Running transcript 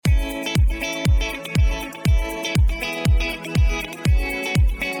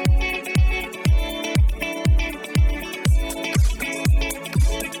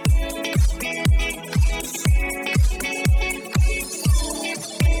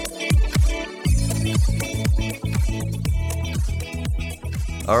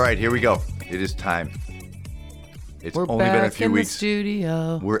All right, here we go. It is time. It's We're only been a back few in weeks. the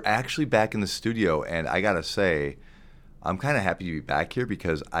studio. We're actually back in the studio, and I gotta say, I'm kind of happy to be back here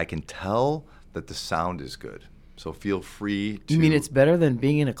because I can tell that the sound is good. So feel free to. You mean it's better than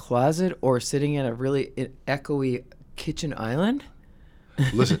being in a closet or sitting in a really echoey kitchen island?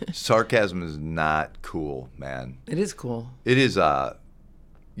 Listen, sarcasm is not cool, man. It is cool. It is.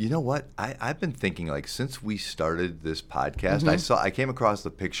 You know what? I've been thinking, like, since we started this podcast, I came across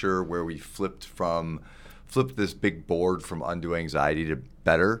the picture where we flipped this big board from Undo Anxiety to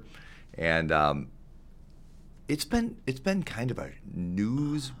Better, and it's been kind of a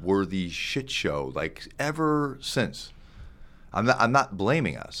newsworthy shit show, like, ever since. I'm not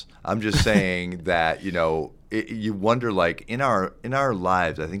blaming us. I'm just saying that, you know, you wonder, like, in our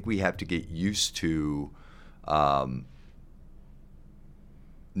lives, I think we have to get used to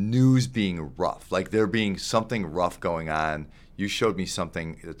news being rough, like there being something rough going on. You showed me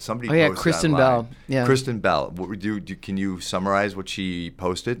something that somebody posted Kristen online. Bell. Yeah, Kristen Bell. What would you can you summarize what she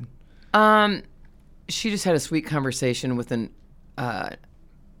posted? She just had a sweet conversation with an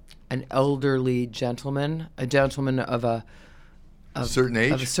elderly gentleman, a gentleman of a certain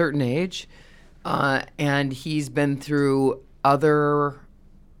age. Of a certain age, and he's been through other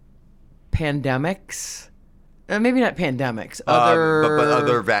pandemics. Maybe not pandemics,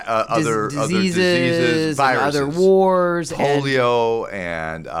 other diseases, viruses, other wars, polio,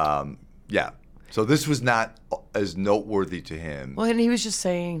 and yeah. So this was not as noteworthy to him. Well, and he was just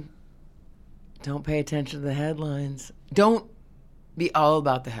saying, don't pay attention to the headlines. Don't be all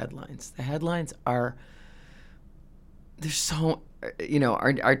about the headlines. The headlines are, they're so,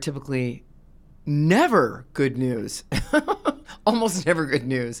 are typically never good news. Almost never good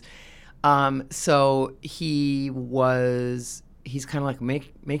news. So he's kind of like,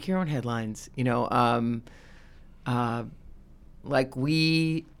 make your own headlines, like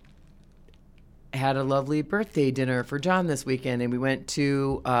we had a lovely birthday dinner for John this weekend, and we went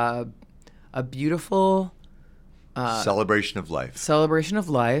to a beautiful celebration of life. Celebration of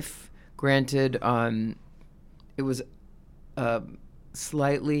life. Granted, it was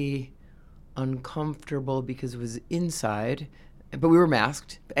slightly uncomfortable because it was inside, but we were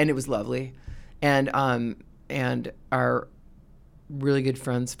masked, and it was lovely. And our really good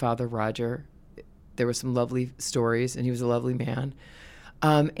friend's father, Roger, there were some lovely stories, and he was a lovely man.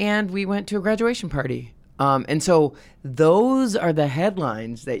 And we went to a graduation party. And so those are the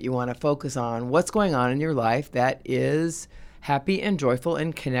headlines that you want to focus on. What's going on in your life that is happy and joyful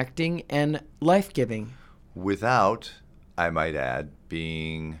and connecting and life-giving. Without, I might add,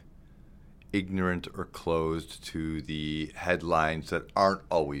 being ignorant or closed to the headlines that aren't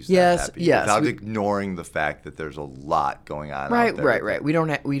always that happy. Yes. Without ignoring the fact that there's a lot going on Right, out there. right. We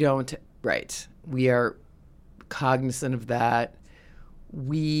don't. We are cognizant of that.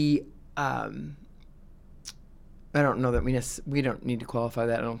 We, I don't know that we don't need to qualify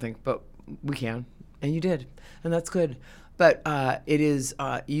that, I don't think, but we can. And you did. And that's good. But it is,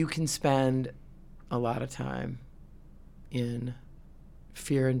 you can spend a lot of time in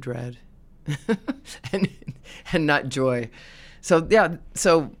fear and dread. and not joy. So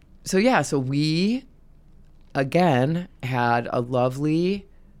we again had a lovely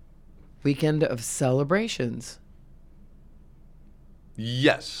weekend of celebrations.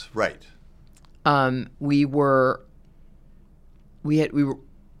 Yes, right. We were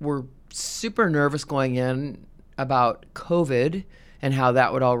super nervous going in about COVID and how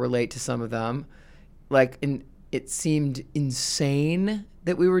that would all relate to some of them. It seemed insane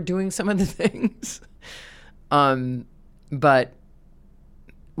that we were doing some of the things. But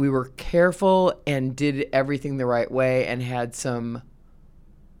we were careful and did everything the right way and had some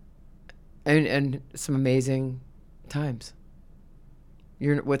amazing times.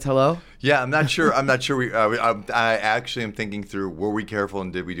 What's hello? Yeah, I'm not sure. I actually am thinking through, were we careful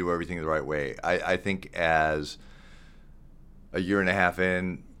and did we do everything the right way? I think as a year and a half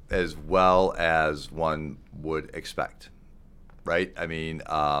in, as well as one would expect. Right? I mean,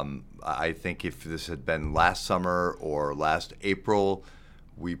 I think if this had been last summer or last April,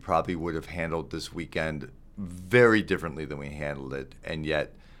 we probably would have handled this weekend very differently than we handled it. And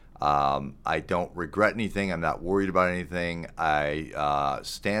yet, I don't regret anything. I'm not worried about anything. I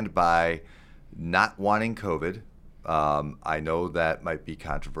stand by not wanting COVID. I know that might be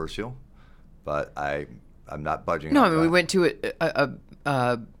controversial, but I'm not budging. No, I mean, we went to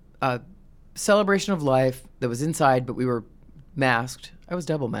a celebration of life that was inside, but we were masked. I was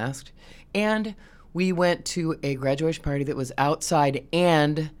double masked. And we went to a graduation party that was outside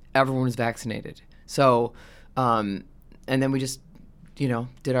and everyone was vaccinated. So, and then we just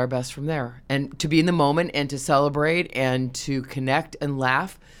did our best from there. And to be in the moment and to celebrate and to connect and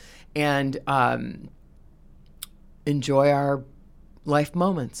laugh and enjoy our life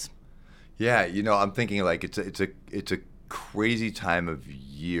moments. Yeah, I'm thinking like it's a crazy time of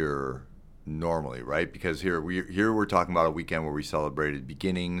year normally, right? Because here we're talking about a weekend where we celebrated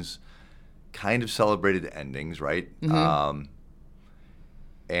beginnings, kind of celebrated endings, right? Mm-hmm.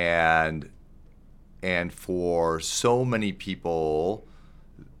 And for so many people,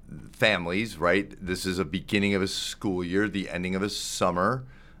 families, right? This is a beginning of a school year, the ending of a summer,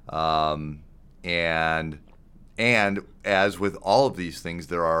 and as with all of these things,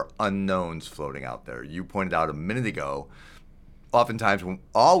 there are unknowns floating out there. You pointed out a minute ago. Oftentimes,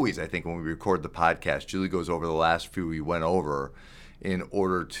 I think when we record the podcast, Julie goes over the last few we went over in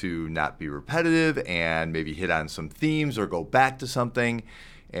order to not be repetitive and maybe hit on some themes or go back to something.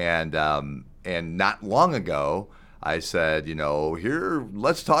 And not long ago, I said, here,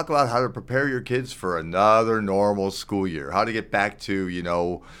 let's talk about how to prepare your kids for another normal school year, how to get back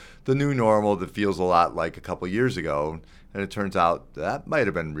to, the new normal that feels a lot like a couple years ago. And it turns out that might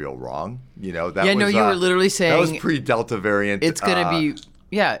have been real wrong. You were literally saying that was pre-Delta variant. It's going to be,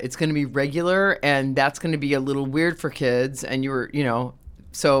 it's going to be regular, and that's going to be a little weird for kids. And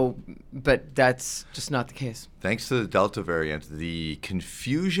but that's just not the case. Thanks to the Delta variant, the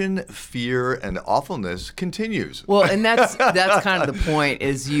confusion, fear, and awfulness continues. Well, and that's kind of the point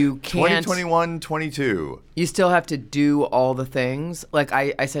is you can't. 2021, 22. You still have to do all the things. Like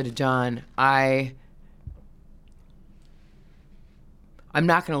I said to John, I'm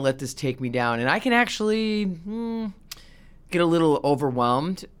not going to let this take me down. And I can actually get a little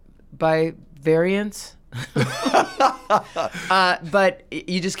overwhelmed by variants. But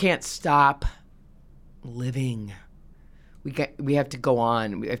you just can't stop living. We have to go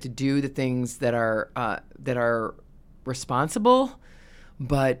on. We have to do the things that are responsible.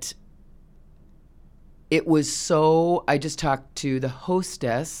 But it was so. I just talked to the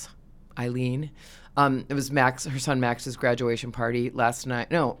hostess, Eileen. It was her son Max's graduation party last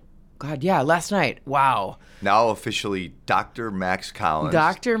night. No, God, yeah, last night. Wow. Now officially Dr. Max Collins.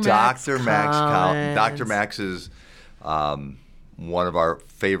 Dr. Max Collins. Dr. Max is one of our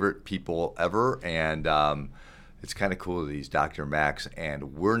favorite people ever, and it's kind of cool that he's Dr. Max,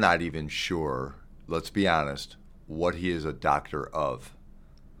 and we're not even sure, let's be honest, what he is a doctor of.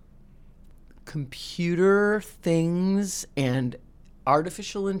 Computer things and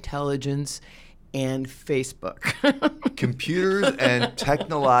artificial intelligence and Facebook. Computers and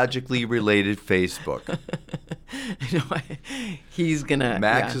technologically related Facebook. He's gonna.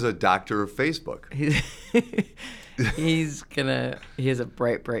 Max is a doctor of Facebook. He has a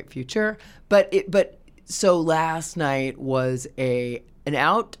bright future. But so last night was an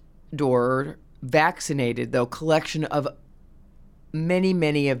outdoor vaccinated collection of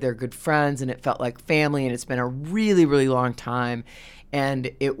many of their good friends, and it felt like family, and it's been a really, really long time,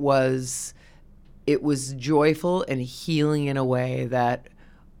 and it was joyful and healing in a way that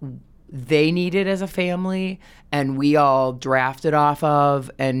they needed as a family, and we all drafted off of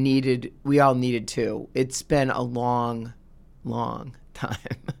and we all needed to. It's been a long time.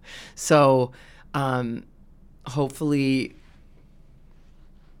 So hopefully.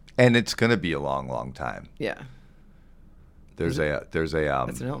 And it's going to be a long time. Yeah. There's a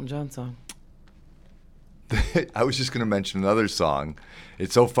That's an Elton John song. I was just going to mention another song.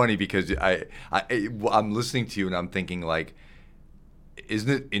 It's so funny because I'm listening to you and I'm thinking, like, isn't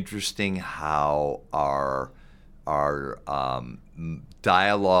it interesting how our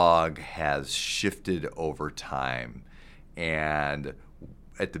dialogue has shifted over time? And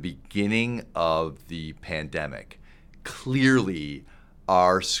at the beginning of the pandemic, clearly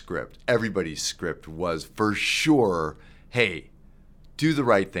our script, everybody's script was for sure, hey, do the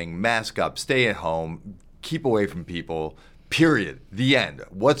right thing, mask up, stay at home, keep away from people, period. The end.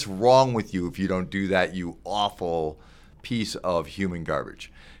 What's wrong with you if you don't do that, you awful piece of human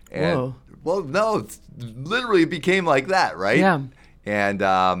garbage? And whoa. Well, no, it's literally it became like that, right? Yeah. And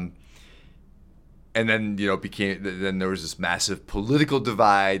then then there was this massive political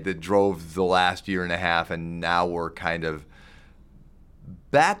divide that drove the last year and a half, and now we're kind of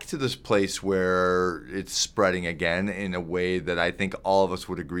back to this place where it's spreading again in a way that I think all of us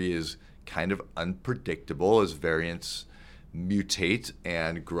would agree is kind of unpredictable as variants mutate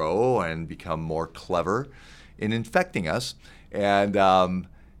and grow and become more clever in infecting us. And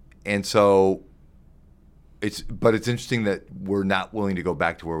so it's interesting that we're not willing to go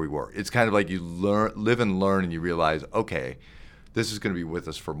back to where we were. It's kind of like you live and learn, and you realize, okay, this is going to be with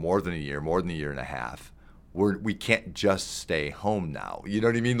us for more than a year and a half. We can't just stay home now. You know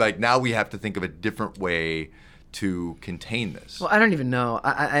what I mean? Like now we have to think of a different way to contain this? Well, I don't even know.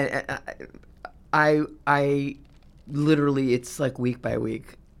 I literally, it's like week by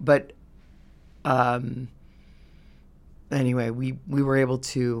week. But anyway, we were able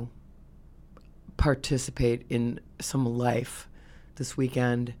to participate in some life this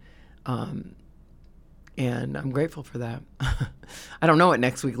weekend, and I'm grateful for that. I don't know what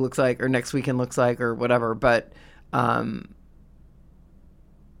next week looks like or next weekend looks like or whatever, but I'm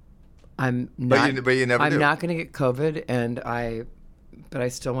not. But you never I'm do. not going to get COVID, but I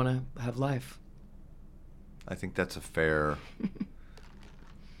still want to have life. I think that's a fair.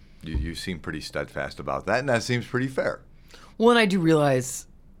 You seem pretty steadfast about that, and that seems pretty fair. Well, and I do realize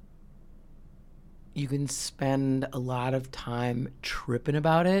you can spend a lot of time tripping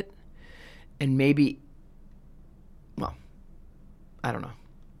about it, and maybe, well, I don't know.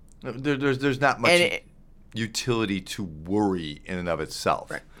 There's not much utility to worry in and of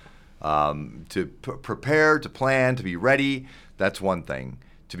itself. Right. To prepare, to plan, to be ready, that's one thing.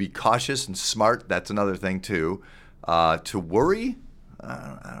 To be cautious and smart, that's another thing too. To worry,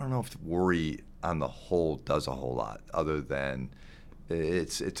 I don't know if worry on the whole does a whole lot, other than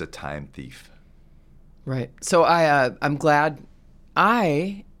it's a time thief. Right. So I'm glad.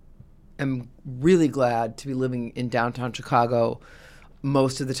 I am really glad to be living in downtown Chicago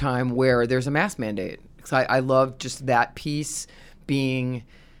most of the time where there's a mask mandate. Because I love just that piece being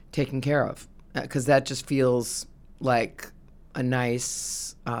taken care of. Because that just feels like a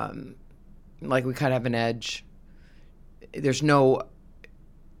nice, like we kind of have an edge. There's no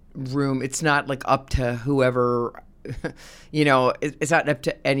room. It's not like up to whoever, it's not up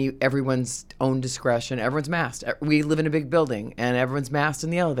to everyone's own discretion. Everyone's masked. We live in a big building, and everyone's masked in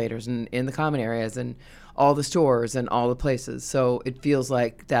the elevators and in the common areas and all the stores and all the places. So it feels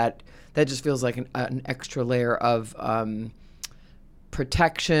like that just feels like an extra layer of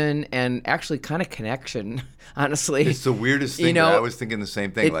protection and actually kind of connection, honestly. It's the weirdest thing. I was thinking the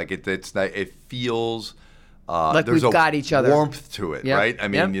same thing. It feels like there's we've got each other. Warmth to it, Yep. right? I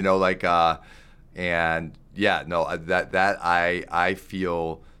mean, Yep. And yeah, no, that I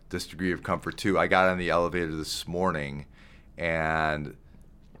feel this degree of comfort too. I got on the elevator this morning, and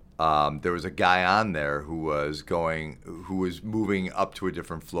there was a guy on there who was moving up to a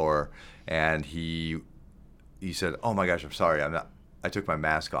different floor, and he said, "Oh my gosh, I'm sorry, I took my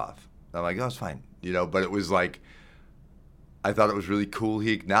mask off." And I'm like, "Oh, it's fine," But it was like, I thought it was really cool.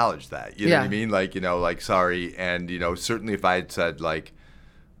 He acknowledged that, you know what I mean? Like, sorry, and certainly if I had said like,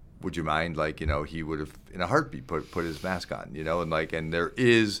 would you mind? Like, he would have in a heartbeat put his mask on, and there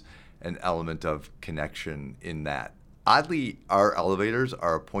is an element of connection in that. Oddly, our elevators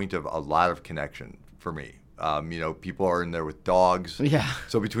are a point of a lot of connection for me. People are in there with dogs. Yeah.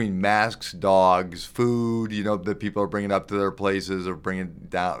 So between masks, dogs, food, that people are bringing up to their places or bringing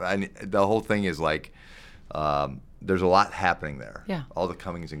down, the whole thing is like, there's a lot happening there. Yeah. All the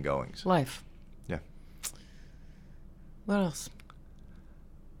comings and goings. Life. Yeah. What else?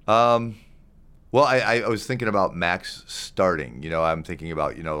 Well, I was thinking about Max starting. I'm thinking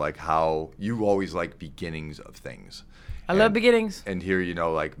about, like how you always like beginnings of things. I love beginnings. And here,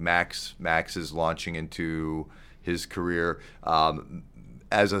 like Max is launching into his career.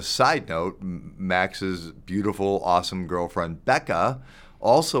 As a side note, Max's beautiful, awesome girlfriend, Becca,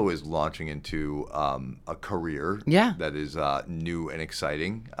 also is launching into a career that is new and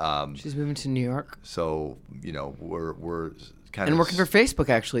exciting. She's moving to New York. So, we're kind and of... working for Facebook,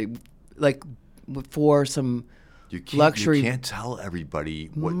 actually, like for some luxury... You can't tell everybody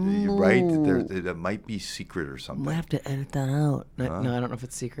what, right? That might be secret or something. Might have to edit that out. No, I don't know if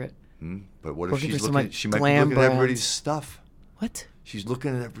it's secret. But what if Working she's for some, looking? like, She might be glam looking at everybody's brands. stuff. What? She's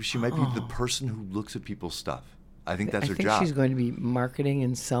looking at. She might be the person who looks at people's stuff. I think that's her I job. think she's going to be marketing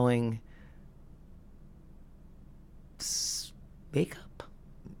and selling makeup,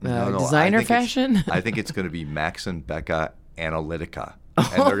 No, designer I think fashion. I think it's going to be Max and Becca Analytica,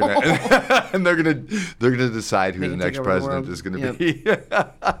 and they're gonna decide who They the can next take over the president world. is going to be.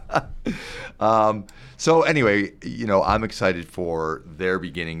 So anyway, I'm excited for their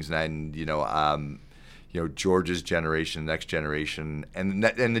beginnings, and George's generation, next generation, and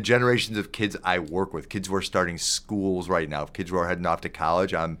the generations of kids I work with, kids who are starting schools right now, kids who are heading off to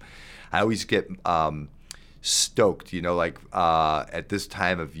college. I always get stoked, at this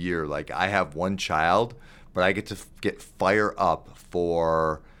time of year. Like, I have one child, but I get to get fire up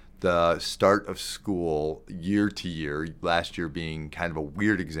for the start of school year to year. Last year being kind of a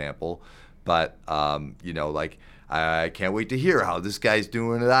weird example, but I can't wait to hear how this guy's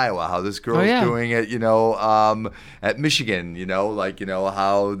doing at Iowa, how this girl's doing at Michigan,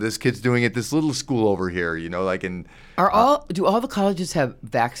 how this kid's doing at this little school over here, and Do all the colleges have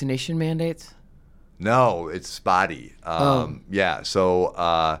vaccination mandates? No, it's spotty. Oh. Yeah. So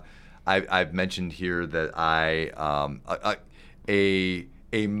I've mentioned here that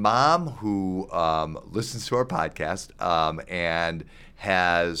a mom who listens to our podcast and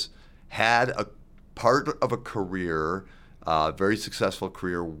has had a part of a career, very successful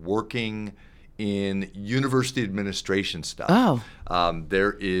career, working in university administration stuff. Oh.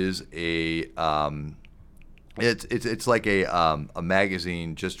 There is it's like a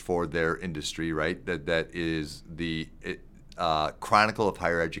magazine just for their industry, right? That is the Chronicle of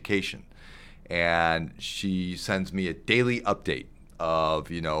Higher Education, and she sends me a daily update of,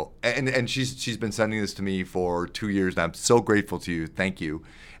 you know, and she's been sending this to me for 2 years, and I'm so grateful to you. Thank you,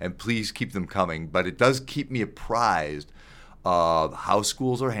 and please keep them coming. But it does keep me apprised of how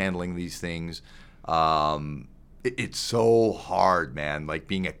schools are handling these things. It's so hard, man, like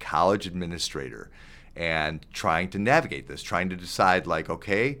being a college administrator and trying to navigate this, trying to decide like,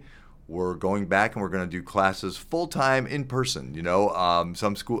 okay, we're going back and we're going to do classes full-time in person. You know,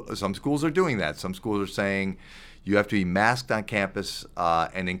 some schools are doing that. Some schools are saying you have to be masked on campus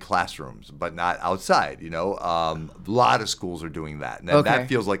and in classrooms, but not outside. You know, a lot of schools are doing that. And that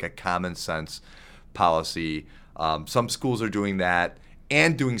feels like a common sense policy. Some schools are doing that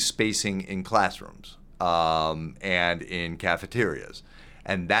and doing spacing in classrooms and in cafeterias.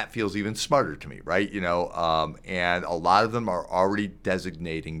 And that feels even smarter to me, right? You know, and a lot of them are already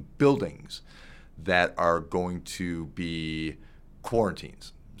designating buildings that are going to be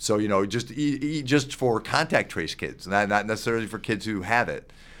quarantines. So, you know, just for contact trace kids, not necessarily for kids who have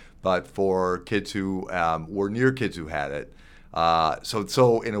it, but for kids who were near kids who had it.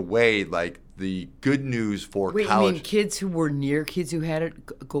 So in a way, like the good news for college. Wait, you mean kids who were near kids who had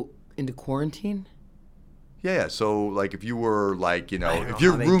it go into quarantine? Yeah. So like if you were like, you know, if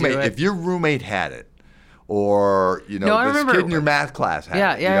your roommate had it, or, you know, No, this kid in your math class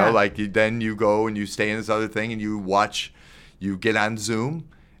had it, you know, yeah. like then you go and you stay in this other thing and you get on Zoom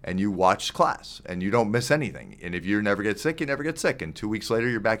and you watch class and you don't miss anything. And if you never get sick, you never get sick. And 2 weeks later,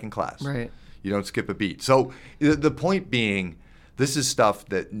 you're back in class. Right. You don't skip a beat. So the point being, this is stuff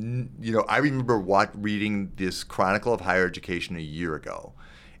that, you know, I remember reading this Chronicle of Higher Education a year ago.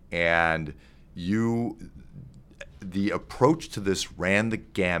 And the approach to this ran the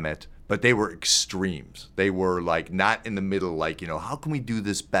gamut, but they were extremes. They were like not in the middle, like, you know, how can we do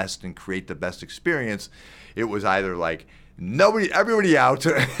this best and create the best experience? It was either like, everybody out,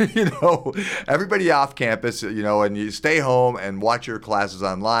 you know, everybody off campus, you know, and you stay home and watch your classes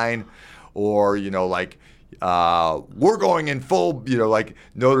online, or, you know, like we're going in full, you know, like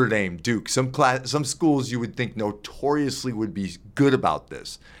Notre Dame, Duke, some schools you would think notoriously would be good about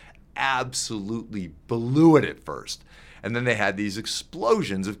this, absolutely blew it at first, and then they had these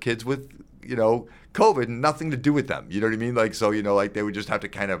explosions of kids with, you know, COVID, nothing to do with them. You know what I mean? Like, so, you know, like they would just have to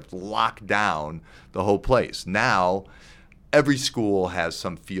kind of lock down the whole place. Now, every school has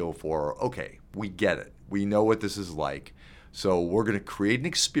some feel for, okay, we get it. We know what this is like. So we're going to create an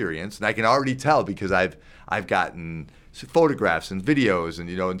experience. And I can already tell because I've gotten photographs and videos, and,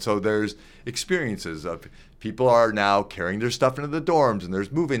 you know, and so there's experiences of people are now carrying their stuff into the dorms, and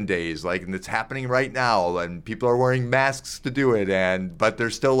there's move-in days, like, and it's happening right now, and people are wearing masks to do it. But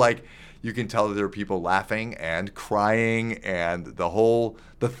there's still like, you can tell that there are people laughing and crying, and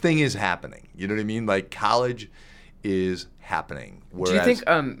the thing is happening. You know what I mean? Like college is happening. Do you think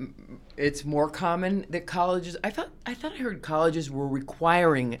it's more common that colleges? I thought I heard colleges were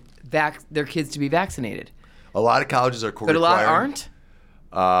requiring their kids to be vaccinated. A lot of colleges are but a lot aren't.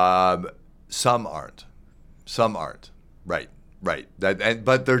 Some aren't. Some aren't. Right.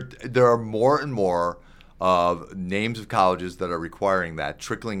 But there are more and more of names of colleges that are requiring that,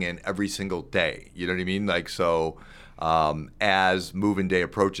 trickling in every single day. You know what I mean? Like, so as move-in day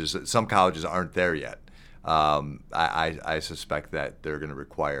approaches, some colleges aren't there yet. I suspect that they're going to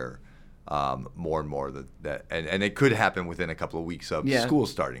require more and more that and it could happen within a couple of weeks of school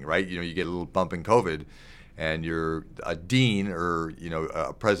starting, right? You know, you get a little bump in COVID, and you're a dean or, you know,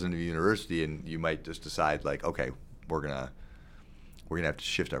 a president of a university, and you might just decide like, okay, we're gonna have to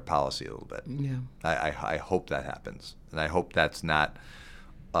shift our policy a little bit. Yeah. I hope that happens, and I hope that's not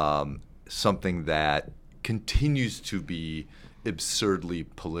something that continues to be absurdly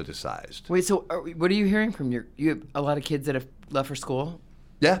politicized. Wait, so what are you hearing from you have a lot of kids that have left for school?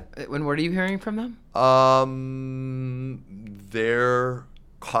 Yeah. And what are you hearing from them? They're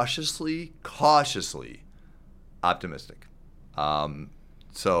cautiously optimistic.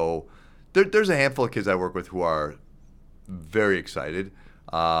 So there's a handful of kids I work with who are very excited.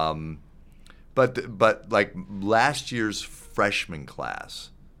 But like last year's freshman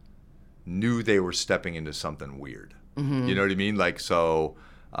class knew they were stepping into something weird. Mm-hmm. You know what I mean? Like, so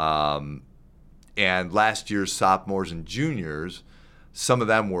And last year's sophomores and juniors, some of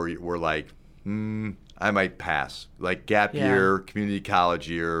them were like, I might pass. Like gap year, community college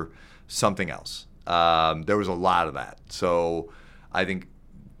year, something else. There was a lot of that. So I think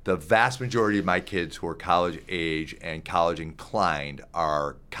the vast majority of my kids who are college age and college inclined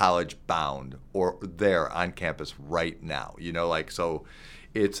are college bound or they're on campus right now. So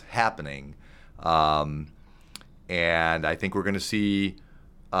it's happening. And I think we're going to see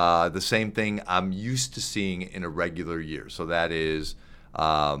the same thing I'm used to seeing in a regular year. So that is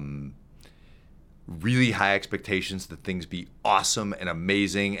really high expectations that things be awesome and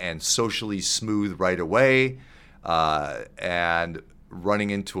amazing and socially smooth right away, and running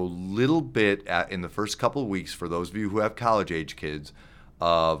into a little bit in the first couple of weeks for those of you who have college age kids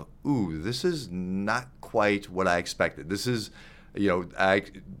of, this is not quite what I expected. This is,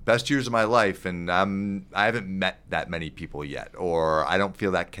 best years of my life, and I haven't met that many people yet, or I don't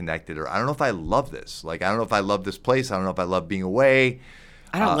feel that connected, or I don't know if I love this. Like, I don't know if I love this place. I don't know if I love being away.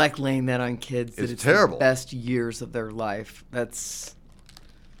 I don't like laying that on kids. That it's terrible. The best years of their life.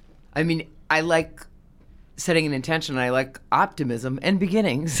 I like setting an intention. I like optimism and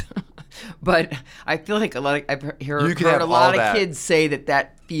beginnings, but I feel like I've heard a lot of kids say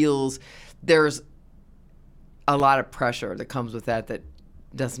that feels there's a lot of pressure that comes with that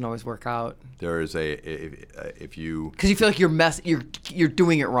doesn't always work out. There is because you feel like you're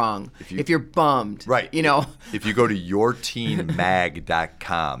doing it wrong. If you're bummed, right? If you go to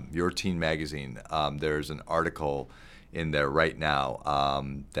yourteenmag.com, Your Teen Magazine, there's an article in there right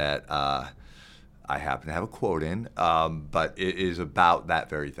now that I happen to have a quote in, but it is about that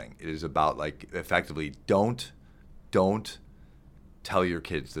very thing. It is about, like, effectively, don't tell your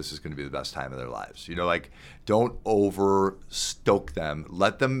kids this is going to be the best time of their lives. Don't over stoke them.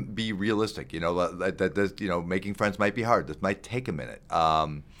 Let them be realistic. Making friends might be hard. This might take a minute.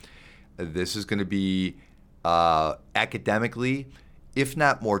 This is going to be academically, if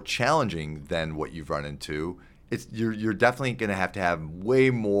not more challenging than what you've run into. You're definitely going to have way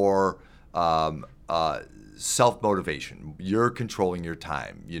more self-motivation. You're controlling your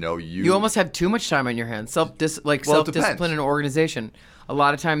time. You almost have too much time on your hands. Self-discipline and organization. A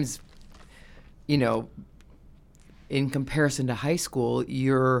lot of times, in comparison to high school,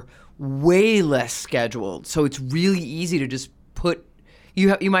 you're way less scheduled. So it's really easy to just put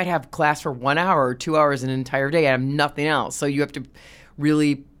you might have class for 1 hour or 2 hours an entire day and have nothing else. So you have to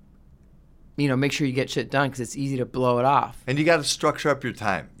really make sure you get shit done because it's easy to blow it off. And you got to structure up your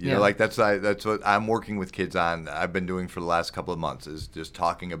time. That's what I'm working with kids on. I've been doing for the last couple of months is just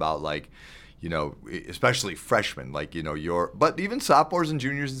talking about, especially freshmen, but even sophomores and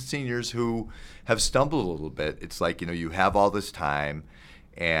juniors and seniors who have stumbled a little bit. It's like, you have all this time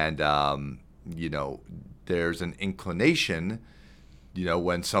and, there's an inclination,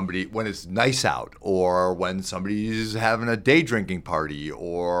 when it's nice out, or when somebody's having a day drinking party,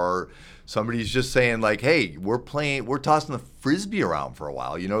 or somebody's just saying, like, hey, we're tossing the Frisbee around for a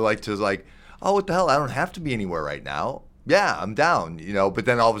while, oh, what the hell? I don't have to be anywhere right now. Yeah, I'm down, but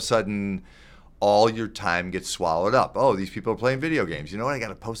then all of a sudden all your time gets swallowed up. Oh, these people are playing video games. You know what? I got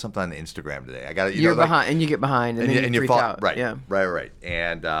to post something on Instagram today. I got to, you're behind, and you get behind, and then you freak out. Right, yeah. right.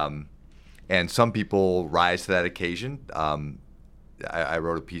 And some people rise to that occasion. I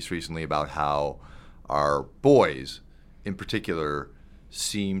wrote a piece recently about how our boys, in particular,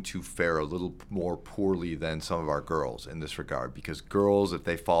 seem to fare a little more poorly than some of our girls in this regard, because girls, if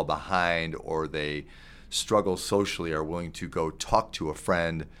they fall behind or they struggle socially, are willing to go talk to a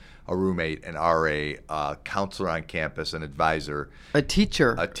friend, a roommate, an RA, a counselor on campus, an advisor, a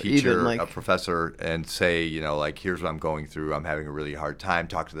teacher, a professor, and say, here's what I'm going through. I'm having a really hard time.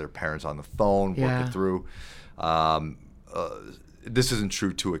 Talk to their parents on the phone, work it through. This isn't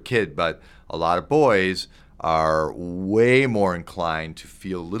true to a kid, but a lot of boys are way more inclined to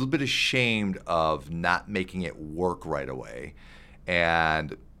feel a little bit ashamed of not making it work right away,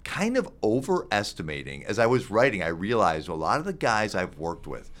 and kind of overestimating. As I was writing, I realized a lot of the guys I've worked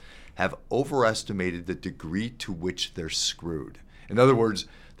with have overestimated the degree to which they're screwed. In other words,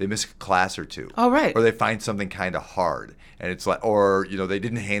 they miss a class or two. Oh, right. Or they find something kind of hard. And it's like, or, they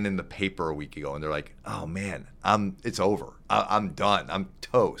didn't hand in the paper a week ago and they're like, oh man, it's over. I'm done. I'm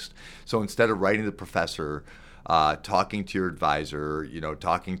toast. So instead of writing to the professor, talking to your advisor,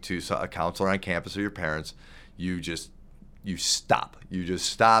 talking to a counselor on campus or your parents, you stop. You just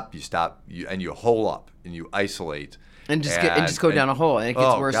stop, and you hole up and you isolate. And just go down a hole, and it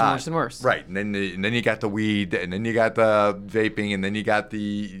gets worse and worse and worse. Right, and then you got the weed, and then you got the vaping, and then you got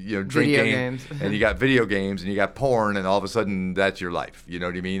the drinking, video games. And you got video games, and you got porn, and all of a sudden that's your life. You know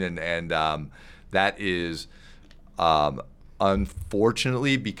what I mean? And that is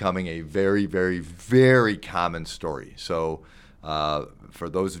unfortunately becoming a very, very, very common story. So for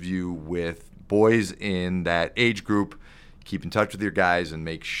those of you with boys in that age group, keep in touch with your guys and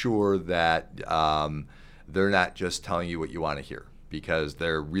make sure that they're not just telling you what you want to hear, because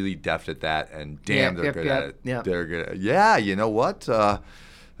they're really deft at that, and damn, they're good at it. Yep. They're good. Yeah, you know what?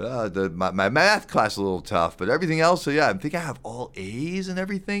 My math class is a little tough, but everything else, so yeah, I think I have all A's and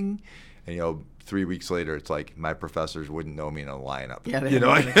everything. And 3 weeks later, it's like my professors wouldn't know me in a lineup.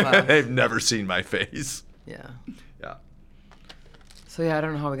 Yeah, They've never seen my face. Yeah. Yeah. So yeah, I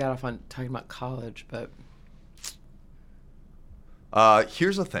don't know how we got off on talking about college, but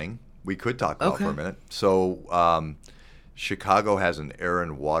here's a thing we could talk about for a minute. So Chicago has an air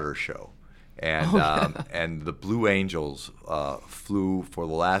and water show. And and the Blue Angels flew for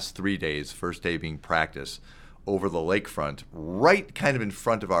the last 3 days, first day being practice, over the lakefront, right kind of in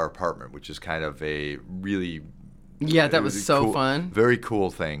front of our apartment, which is kind of a really that was so cool, fun. very cool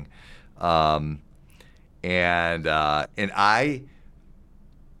thing. So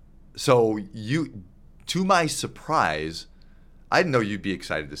to my surprise, I didn't know you'd be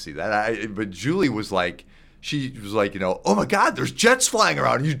excited to see that. But Julie was like, oh my God, there's jets flying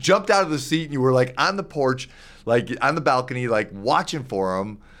around. And you jumped out of the seat and you were like on the porch, like on the balcony, like watching for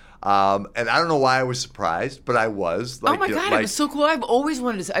them. And I don't know why I was surprised, but I was. Like, oh my God, it was so cool. I've always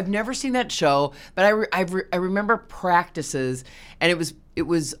wanted to see. I've never seen that show, but I remember practices, and it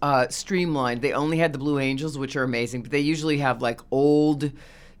was streamlined. They only had the Blue Angels, which are amazing, but they usually have like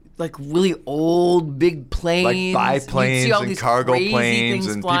really old big planes, like biplanes and cargo planes,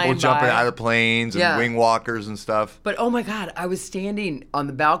 and people jumping out of planes and wing walkers and stuff. But oh my God, I was standing on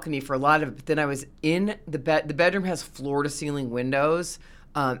the balcony for a lot of it. But then I was in the bed. The bedroom has floor to ceiling windows,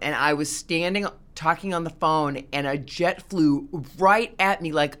 and I was standing talking on the phone, and a jet flew right at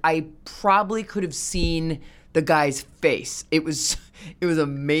me. Like I probably could have seen the guy's face. It was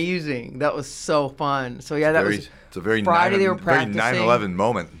amazing. That was so fun. So yeah, it's a very Friday. They were practicing. Very 9/11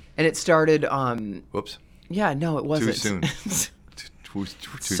 moment. And it started. Whoops. Yeah, no, it wasn't. Too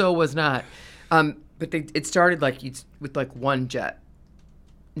soon. So was not. But it started with one jet,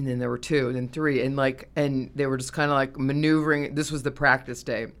 and then there were two, and then three, and they were just kind of like maneuvering. This was the practice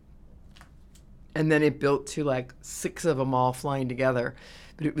day, and then it built to like 6 of them all flying together.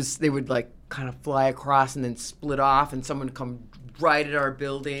 But they would like kind of fly across and then split off, and someone would come right at our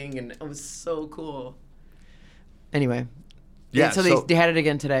building, and it was so cool. Anyway. Yeah, so they had it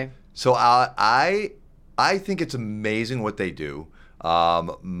again today. So I think it's amazing what they do.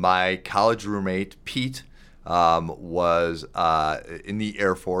 My college roommate Pete was in the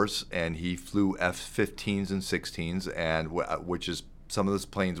Air Force, and he flew F-15s and 16s, and which is some of those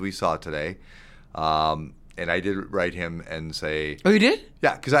planes we saw today. And I did write him and say, "Oh, you did?"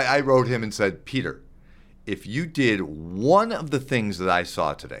 Yeah, because I wrote him and said, Peter, if you did one of the things that I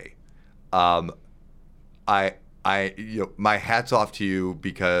saw today, my hat's off to you,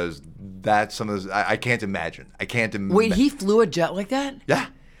 because that's some of those, I can't imagine. Wait, he flew a jet like that? Yeah.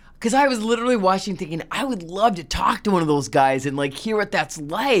 Because I was literally watching thinking, I would love to talk to one of those guys and hear what that's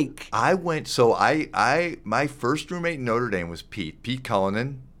like. My first roommate in Notre Dame was Pete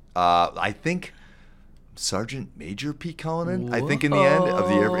Cullinan. I think Sergeant Major Pete Cullinan, Whoa. I think in the end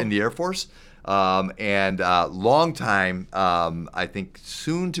in the Air Force. And long time, I think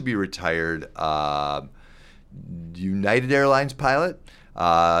soon to be retired, United Airlines pilot.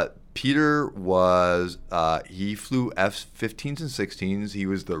 Peter was, he flew F-15s and 16s. He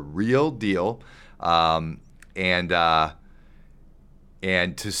was the real deal. And to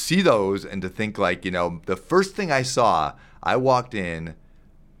see those and to think the first thing I saw, I walked in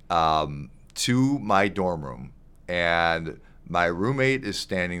to my dorm room, and my roommate is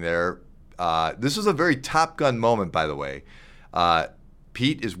standing there. This was a very Top Gun moment, by the way.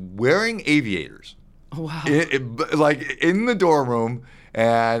 Pete is wearing aviators. Wow. In the dorm room,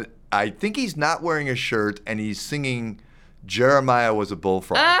 and I think he's not wearing a shirt, and he's singing "Jeremiah Was a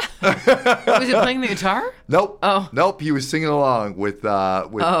Bullfrog." Was he playing the guitar? Nope. Oh. Nope. He was singing along with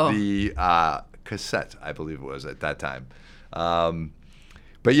the cassette, I believe it was at that time.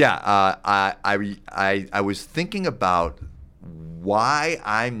 But yeah, I was thinking about why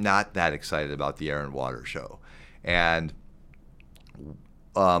I'm not that excited about the Air and Water show, and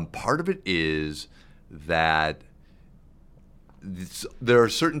part of it is that there are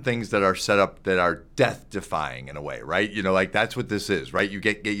certain things that are set up that are death-defying in a way, right? That's what this is, right? You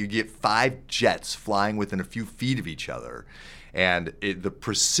get 5 jets flying within a few feet of each other, and the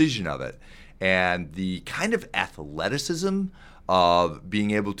precision of it, and the kind of athleticism of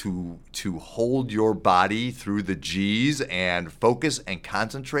being able to hold your body through the G's and focus and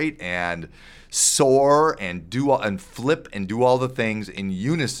concentrate and soar and flip and do all the things in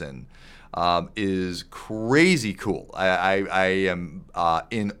unison is crazy cool. I am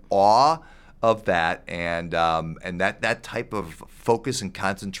in awe of that, and that type of focus and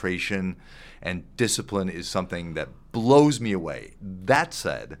concentration and discipline is something that blows me away. That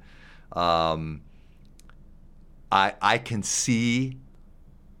said, I can see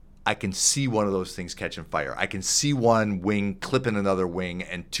one of those things catching fire. I can see one wing clipping another wing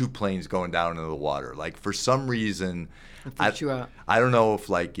and two planes going down into the water. Like, for some reason, I don't know if,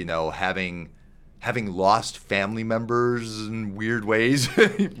 like, you know, having lost family members in weird ways. I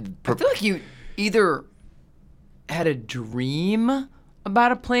feel like you either had a dream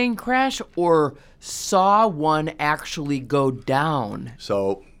about a plane crash or saw one actually go down.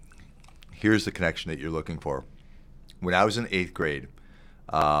 So here's the connection that you're looking for. When I was in 8th grade,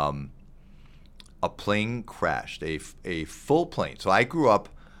 a plane crashed, a full plane. So I grew up,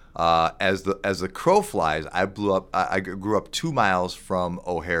 as the crow flies, I grew up 2 miles from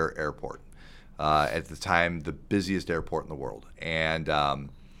O'Hare Airport, at the time the busiest airport in the world. And when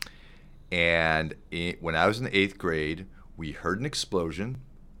I was in 8th grade, we heard an explosion.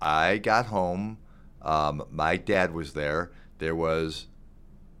 I got home. My dad was there. There was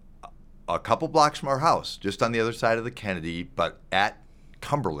a couple blocks from our house, just on the other side of the Kennedy, but at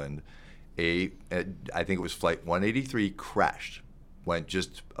Cumberland, I think it was Flight 183 crashed. Went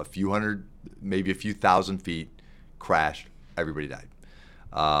just a few hundred, maybe a few thousand feet, crashed. Everybody died.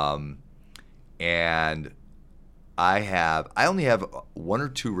 And I only have 1 or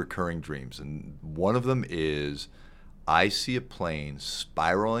 2 recurring dreams, and one of them is I see a plane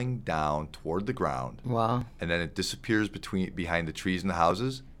spiraling down toward the ground. Wow. And then it disappears behind the trees and the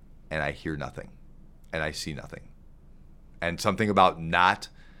houses, and I hear nothing, and I see nothing. And something about not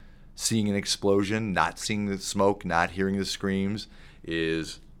seeing an explosion, not seeing the smoke, not hearing the screams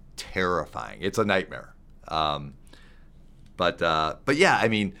is terrifying. It's a nightmare. But yeah, I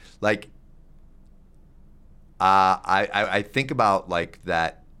mean, like, I think about, like,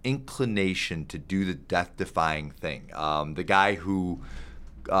 that inclination to do the death-defying thing. The guy who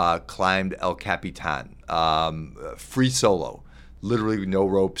climbed El Capitan, free solo, literally no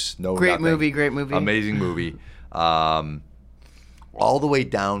ropes, no nothing. Great movie. Amazing movie. All the way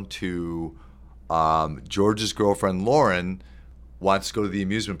down to George's girlfriend Lauren wants to go to the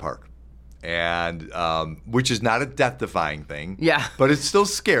amusement park, and which is not a death-defying thing. Yeah. But it's still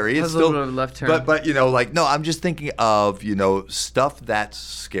scary. It's a still little bit of a left turn. But you know, like, no, I'm just thinking of, you know, stuff that's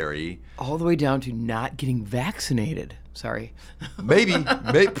scary. All the way down to not getting vaccinated. Sorry. Maybe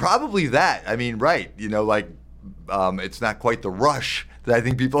probably that. I mean, right? You know, like, it's not quite the rush that I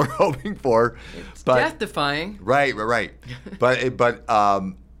think people are hoping for. It's death-defying. Right. But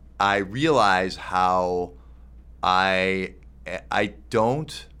I realize how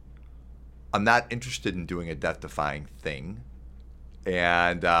I'm not interested in doing a death-defying thing,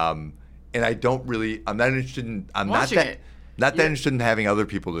 and I don't really. I'm not interested in. I'm Watching not that. it. Not that interested in having other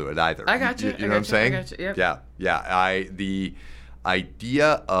people do it either. I got you. You know what I'm saying? I got you. Yep. Yeah. The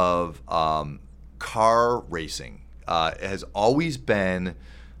idea of car racing has always been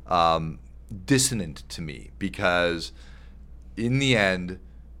dissonant to me, because in the end,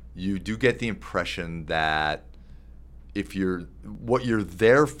 you do get the impression that if what you're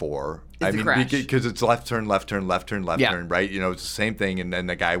there for, Is the crash. because it's left turn, right? You know, it's the same thing, and then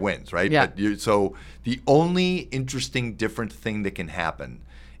the guy wins, right? Yeah. But so the only interesting, different thing that can happen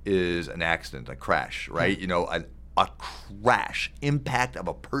is an accident, a crash, right? You know, a crash, impact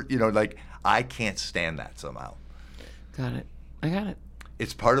of you know, like, I can't stand that somehow. Got it. I got it.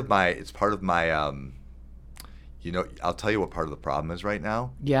 It's part of my. You know, I'll tell you what part of the problem is right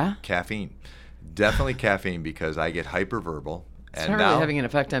now. Yeah. Caffeine. Definitely caffeine, because I get hyperverbal. It's not really having an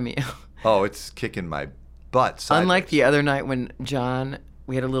effect on me. Oh, it's kicking my butt sideways. Unlike the other night when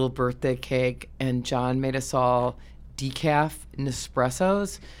we had a little birthday cake, and John made us all decaf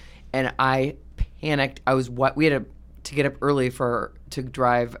Nespressos, and I panicked. We had to get up early to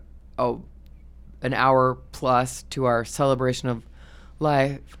drive an hour plus to our celebration of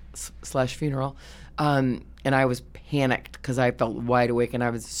life / funeral, and I was panicked because I felt wide awake, and I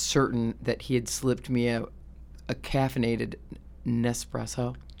was certain that he had slipped me a caffeinated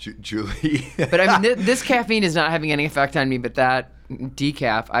Nespresso. Julie. But I mean, this caffeine is not having any effect on me, but that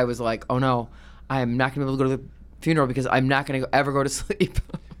decaf, I was like, oh no, I'm not going to be able to go to the funeral because I'm not going to ever go to sleep.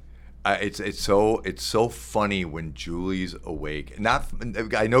 It's so funny when Julie's awake.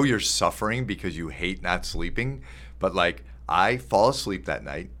 I know you're suffering because you hate not sleeping, but, like, I fall asleep that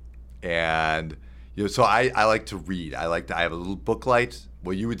night, and So I like to read. I have a little book light.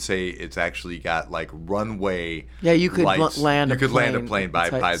 Well, you would say it's actually got like runway. Yeah, you could lights. land a You could plane. land a plane by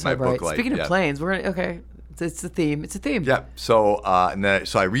That's my right. book light. Speaking yeah. of planes, we're gonna okay. It's a theme. It's a theme. Yeah. So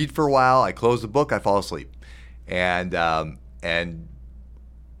so I read for a while. I close the book. I fall asleep, and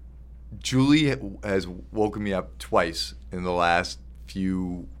Julie has woken me up twice in the last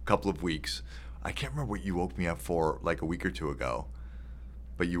couple of weeks. I can't remember what you woke me up for like a week or two ago,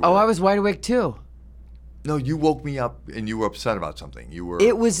 but you. Oh, I was wide awake too. No, you woke me up and you were upset about something. You were.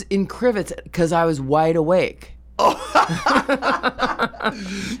 It was in Crivets because I was wide awake.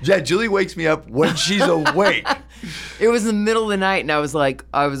 Yeah, Julie wakes me up when she's awake. It was the middle of the night, and I was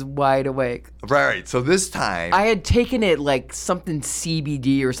wide awake. Right. So this time, I had taken it like something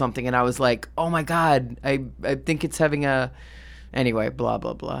CBD or something, and I was like, oh my God, I think it's having a. Anyway, blah,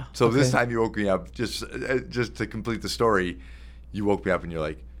 blah, blah. So this time you woke me up, just to complete the story, you woke me up and you're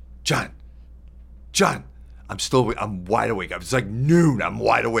like, John, I'm wide awake. It's like noon, I'm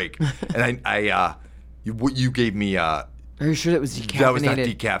wide awake. And you gave me, Are you sure that was decaffeinated? that was not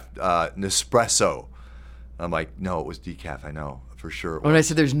decaf, Nespresso. I'm like, no, it was decaf, I know, for sure. When I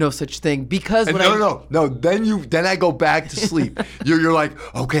said there's no such thing, because when No, then I go back to sleep. You're like,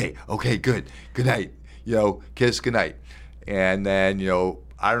 okay, good night, kiss, good night. And then,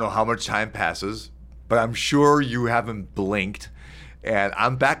 I don't know how much time passes, but I'm sure you haven't blinked. And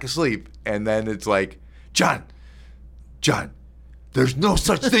I'm back asleep. And then it's like, John, there's no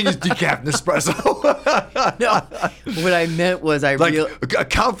such thing as decaf Nespresso. No, what I meant was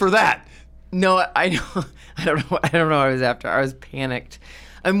account for that. No, I know. I don't know what I was after. I was panicked.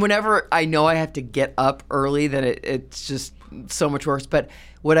 And whenever I know I have to get up early, then it's just so much worse. But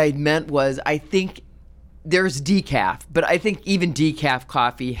what I meant was I think there's decaf, but I think even decaf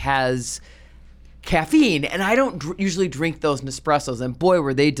coffee has caffeine, and I don't usually drink those Nespressos. And boy,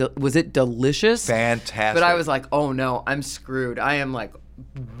 was it delicious. Fantastic. But I was like, oh no, I'm screwed. I am like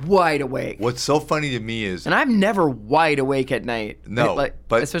wide awake. What's so funny to me is, and I'm never wide awake at night.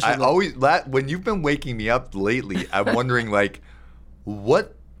 but especially when you've been waking me up lately, I'm wondering like,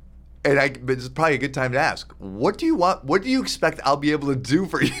 what? But it's probably a good time to ask. What do you want? What do you expect I'll be able to do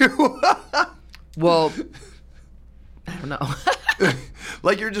for you? Well, I don't know.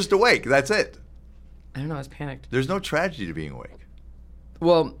 Like you're just awake. That's it. I don't know. I was panicked. There's no tragedy to being awake.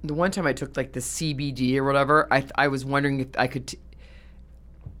 Well, the one time I took like the CBD or whatever, I was wondering if I could,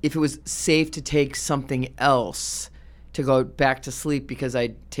 if it was safe to take something else to go back to sleep because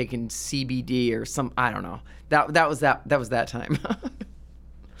I'd taken CBD or some. I don't know. That was that time.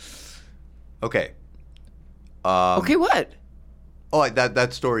 Okay. Okay. What? Oh,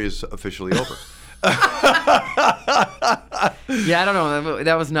 that story is officially over. Yeah, I don't know.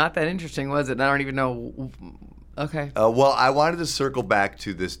 That was not that interesting, was it? I don't even know. Okay. Well, I wanted to circle back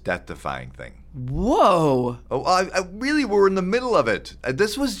to this death-defying thing. Whoa. Oh, I really, we're in the middle of it.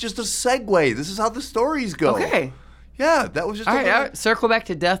 This was just a segue. This is how the stories go. Okay. Yeah, that was just all right. Circle back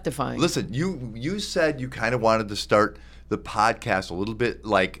to death-defying. Listen, you said you kind of wanted to start the podcast a little bit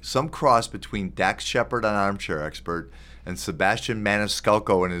like some cross between Dax Shepard on Armchair Expert and Sebastian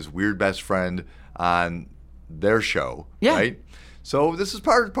Maniscalco and his weird best friend on their show, right? So this is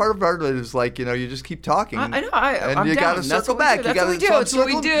part of it is like, you just keep talking. I know. And I'm you got to down. circle back. That's what we do. That's what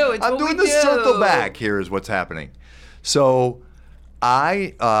we do. I'm doing the circle back. Here is what's happening. So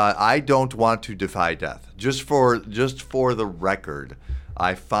I don't want to defy death. Just for the record,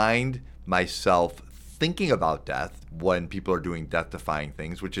 I find myself thinking about death when people are doing death-defying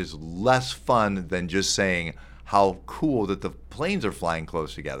things, which is less fun than just saying how cool that the planes are flying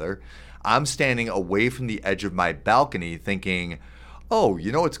close together. I'm standing away from the edge of my balcony thinking, oh,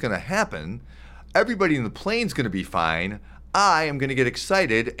 you know what's going to happen? Everybody in the plane's going to be fine. I am going to get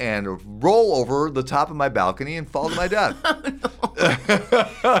excited and roll over the top of my balcony and fall to my death.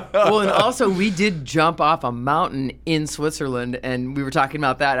 Well, and also we did jump off a mountain in Switzerland, and we were talking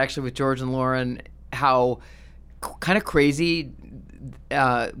about that actually with George and Lauren, how kind of crazy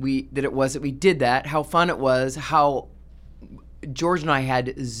it was that we did that, how fun it was, how George and I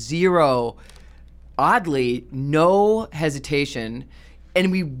had no hesitation,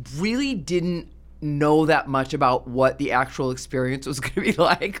 and we really didn't know that much about what the actual experience was going to be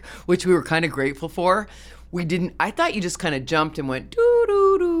like, which we were kind of grateful for. I thought you just kind of jumped and went doo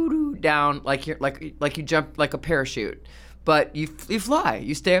doo doo doo down like you jump like a parachute, but you fly.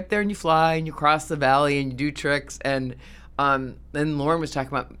 You stay up there and you fly and you cross the valley and you do tricks. And then Lauren was talking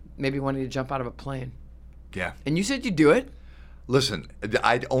about maybe wanting to jump out of a plane. Yeah. And you said you'd do it. Listen,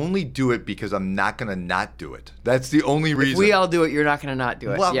 I'd only do it because I'm not going to not do it. That's the only reason. If we all do it, you're not going to not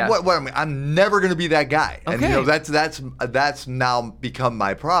do it. Well, yeah. what I mean, I'm never going to be that guy. Okay. And that's now become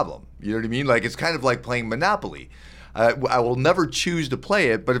my problem. You know what I mean? Like, it's kind of like playing Monopoly. I will never choose to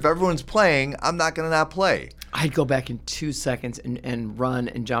play it, but if everyone's playing, I'm not going to not play. I'd go back in 2 seconds and run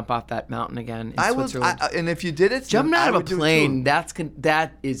and jump off that mountain again in Switzerland. And if you did it, jumping out of a plane, too.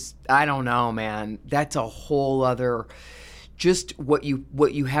 that is, I don't know, man. That's a whole other, just what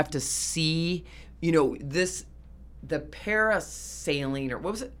you have to see. You know, the parasailing, or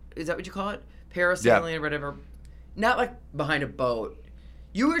what was it? Is that what you call it? Parasailing or whatever. Not like behind a boat.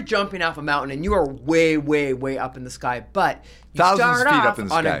 You were jumping off a mountain and you are way, way, way up in the sky, but you Thousands start of feet off up in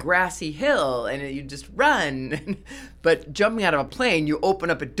the on sky. a grassy hill and you just run. But jumping out of a plane, you open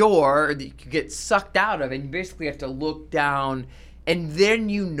up a door that you get sucked out of, and you basically have to look down, and then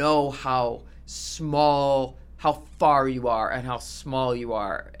you know how far you are and how small you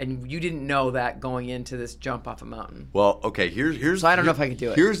are, and you didn't know that going into this jump off a mountain. Well, okay, here's. So I don't know if I could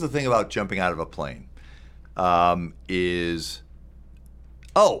do it. Here's the thing about jumping out of a plane, I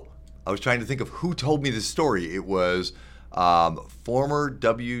was trying to think of who told me this story. It was former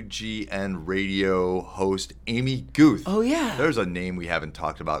WGN radio host Amy Guth. Oh, yeah. There's a name we haven't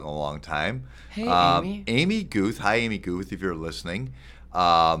talked about in a long time. Hey, Amy. Amy Guth. Hi, Amy Guth, if you're listening.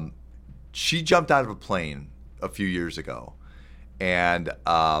 She jumped out of a plane a few years ago, and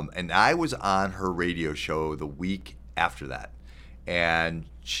I was on her radio show the week after that, and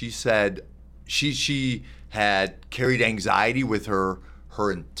she said she had carried anxiety with her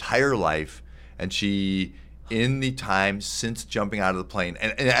entire life, and she, in the time since jumping out of the plane,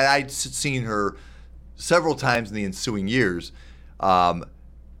 and I'd seen her several times in the ensuing years,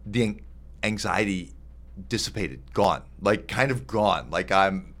 the anxiety dissipated, gone, like kind of gone. Like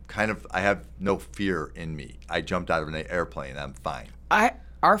I have no fear in me. I jumped out of an airplane, I'm fine.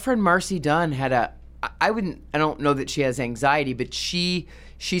 Our friend Marcy Dunn had I don't know that she has anxiety, but she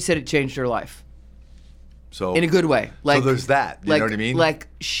said it changed her life. So in a good way. Like, so there's that. You know what I mean? Like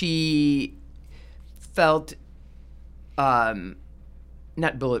she felt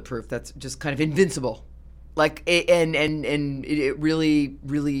not bulletproof. That's just kind of invincible. Like and it really,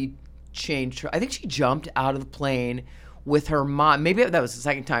 really changed her. I think she jumped out of the plane with her mom. Maybe that was the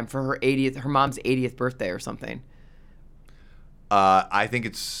second time for her mom's 80th birthday or something. I think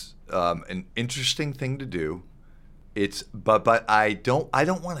it's an interesting thing to do. But I don't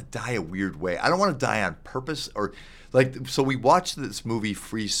want to die a weird way. I don't want to die on purpose, or like, so we watched this movie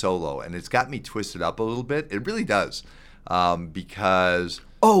Free Solo, and it's got me twisted up a little bit. It really does. Because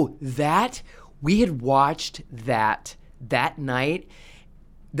we had watched that night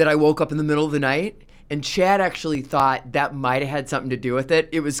that I woke up in the middle of the night, and Chad actually thought that might have had something to do with it.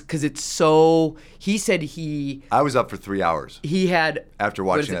 It was because he said I was up for 3 hours. He had, after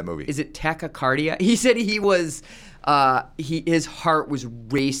watching that movie. Is it tachycardia? He said he was, his heart was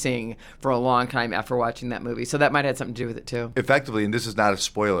racing for a long time after watching that movie. So that might have had something to do with it too. Effectively, and this is not a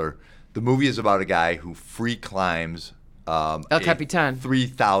spoiler, the movie is about a guy who free climbs El Capitan.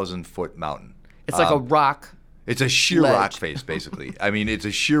 3,000-foot mountain. It's like a rock. It's a sheer ledge. rock face, basically. I mean, it's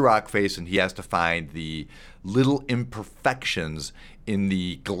a sheer rock face, and he has to find the little imperfections in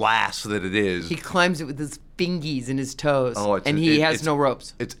the glass that it is. He climbs it with his fingies and his toes, and he has no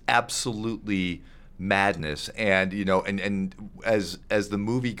ropes. It's absolutely madness, and you know, and as the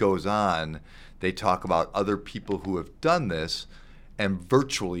movie goes on, they talk about other people who have done this, and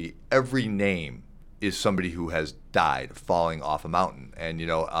virtually every name is somebody who has died falling off a mountain. And you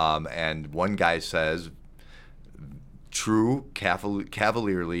know, and one guy says,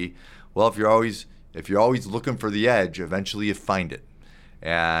 cavalierly, well, if you're always looking for the edge, eventually you find it.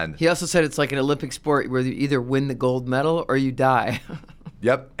 And he also said it's like an Olympic sport where you either win the gold medal or you die.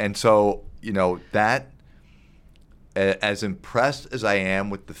 Yep. And so, you know, that, as impressed as I am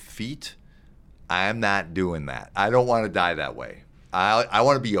with the feat, I am not doing that. I don't want to die that way. I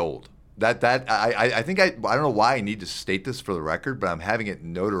want to be old. I think I don't know why I need to state this for the record, but I'm having it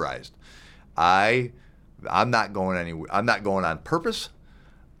notarized. I'm not going anywhere. I'm not going on purpose,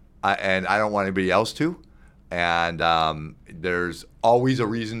 and I don't want anybody else to. And there's always a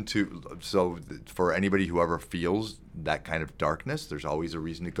reason to. So for anybody who ever feels that kind of darkness, there's always a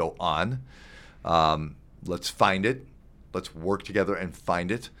reason to go on. Let's find it. Let's work together and find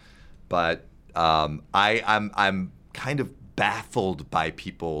it. But I'm kind of baffled by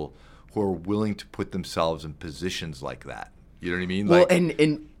people who are willing to put themselves in positions like that. You know what I mean? Well, like,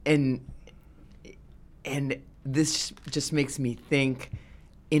 and this just makes me think,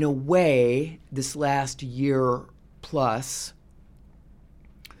 in a way, this last year plus,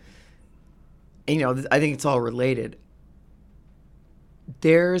 and, you know, I think it's all related.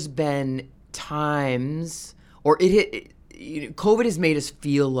 There's been times, or COVID has made us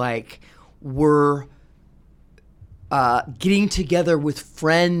feel like we're getting together with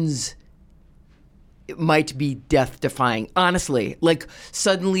friends might be death defying. Honestly, like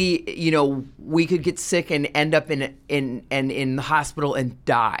suddenly, we could get sick and end up in the hospital and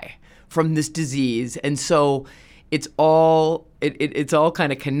die from this disease. And so it's all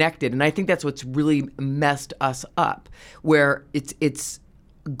kind of connected. And I think that's what's really messed us up, where it's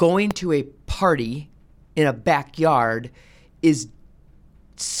going to a party in a backyard is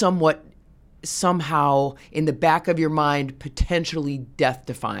somehow in the back of your mind potentially death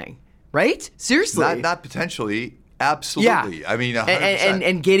defying. Right? Seriously. Not potentially. Absolutely. Yeah. I mean, 100%.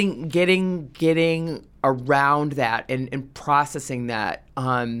 And getting around that and processing that,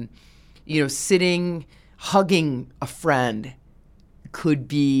 sitting, hugging a friend could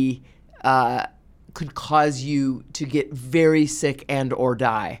cause you to get very sick and or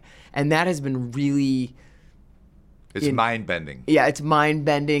die. And that has been really... It's mind-bending. Yeah, it's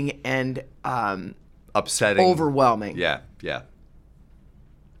mind-bending and... upsetting. Overwhelming. Yeah.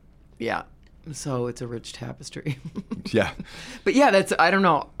 Yeah, so it's a rich tapestry. Yeah. But yeah, I don't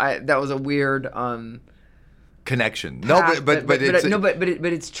know. That was a weird connection. No, but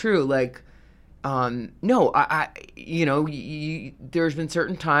it's true. Like, there's been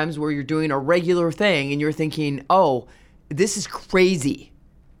certain times where you're doing a regular thing and you're thinking, oh, this is crazy.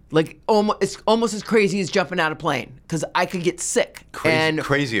 Like it's almost as crazy as jumping out of a plane because I could get sick.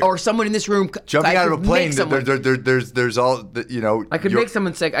 Crazier. Or someone in this room. Jumping out of a plane. There's all I could make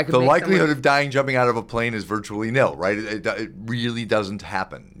someone sick. The likelihood of dying jumping out of a plane is virtually nil, right? It really doesn't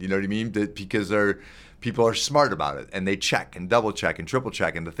happen. You know what I mean? Because people are smart about it and they check and double check and triple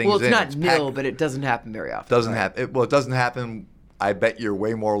check and the things. Well, it's not nil, but it doesn't happen very often. Doesn't happen. It doesn't happen. I bet you're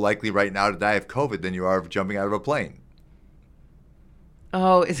way more likely right now to die of COVID than you are of jumping out of a plane.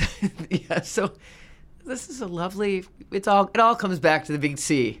 Oh, yeah. So this is a lovely. It all comes back to the big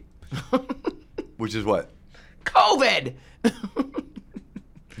C. Which is what? COVID.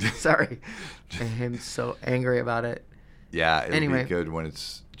 Sorry, I'm so angry about it. Yeah, it'll be good when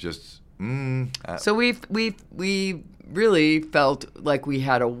it's just. So we really felt like we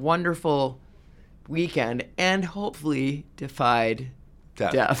had a wonderful weekend and hopefully defied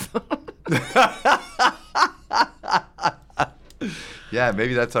death. Yeah,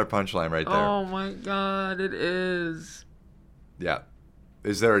 maybe that's our punchline right there. Oh my God, it is. Yeah.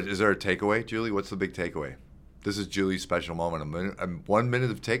 Is there a takeaway, Julie? What's the big takeaway? This is Julie's special moment. 1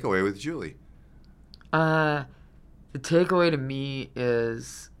 minute of takeaway with Julie. The takeaway to me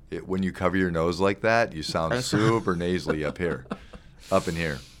is... when you cover your nose like that, you sound super nasally up here. Up in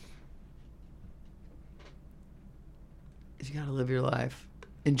here. You gotta live your life.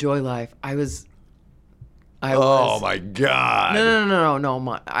 Enjoy life. Oh my God!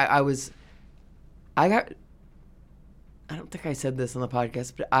 No. I don't think I said this on the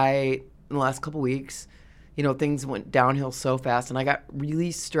podcast, but in the last couple weeks, things went downhill so fast, and I got really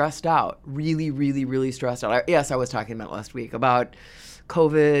stressed out. Really, really, really stressed out. I was talking about last week about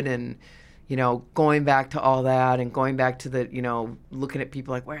COVID and going back to all that and going back to the looking at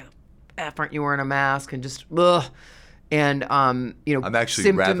people like, where the F aren't you wearing a mask, and just ugh. And I'm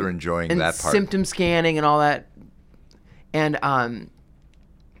actually rather enjoying that part. Symptom scanning and all that. And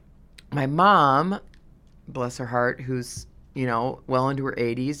my mom, bless her heart, who's well into her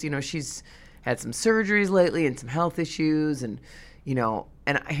 80s, she's had some surgeries lately and some health issues, and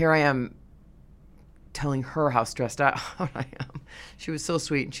and here I am telling her how stressed out I am. She was so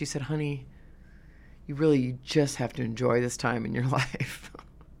sweet, and she said, "Honey, you just have to enjoy this time in your life."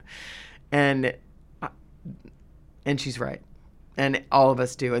 And she's right. And all of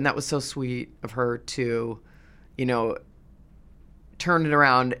us do. And that was so sweet of her to, turn it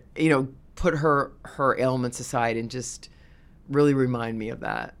around, put her ailments aside and just really remind me of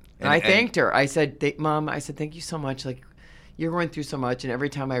that. And I thanked her. I said, Mom, thank you so much. Like, you're going through so much. And every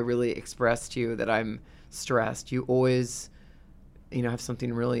time I really express to you that I'm stressed, you always, have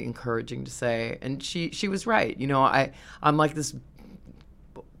something really encouraging to say. And she was right. I'm like this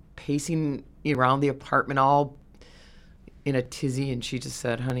pacing around the apartment all in a tizzy, and she just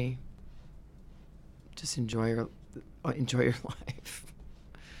said, "Honey, just enjoy your life."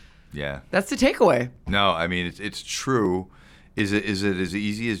 Yeah, that's the takeaway. No, I mean it's true. Is it as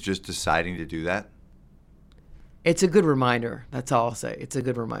easy as just deciding to do that? It's a good reminder. That's all I'll say. It's a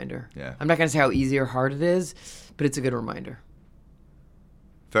good reminder. Yeah. I'm not going to say how easy or hard it is, but it's a good reminder.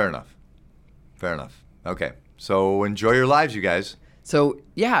 Fair enough. Okay, so enjoy your lives, you guys. So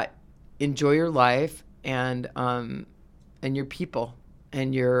yeah, enjoy your life and your people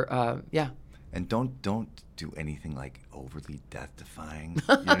and your And don't do anything like overly death defying.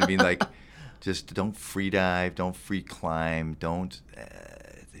 You know what I mean? Like, just don't free dive, don't free climb, don't.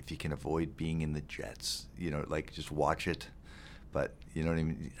 if you can avoid being in the jets, like just watch it. But you know what I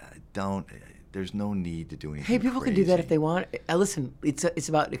mean? Don't. There's no need to do anything. Hey, people can do that if they want. Listen, it's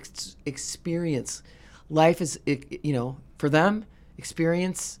about experience. Life is, for them,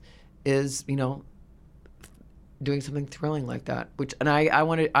 experience is, doing something thrilling like that. And I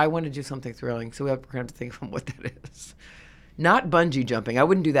want to do something thrilling. So we're going to have to think of what that is. Not bungee jumping. I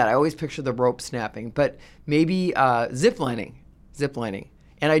wouldn't do that. I always picture the rope snapping. But maybe zip lining.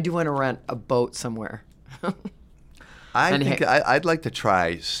 And I do want to rent a boat somewhere. I'd like to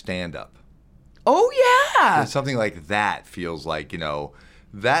try stand up. Oh yeah. Something like that feels like,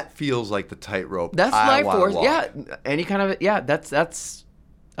 that feels like the tightrope. That's I life force. walk. Yeah. Any kind of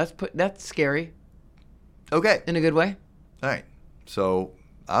that's scary. Okay. In a good way. All right. So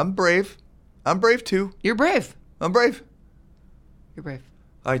I'm brave. I'm brave too. You're brave. I'm brave. You're brave.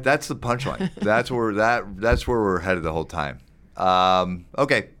 All right, that's the punchline. that's where we're headed the whole time.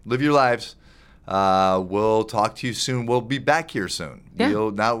 Okay, live your lives. We'll talk to you soon. We'll be back here soon.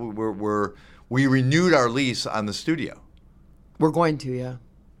 Yeah. We renewed our lease on the studio. We're going to, yeah.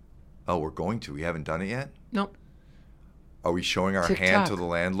 Oh, we're going to. We haven't done it yet? Nope. Are we showing our TikTok. hand to the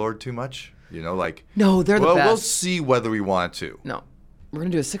landlord too much? No, they're the best. We'll see whether we want to. No. We're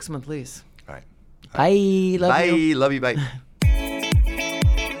going to do a 6-month lease. All right. Bye. Love you. Bye. Love you. Bye.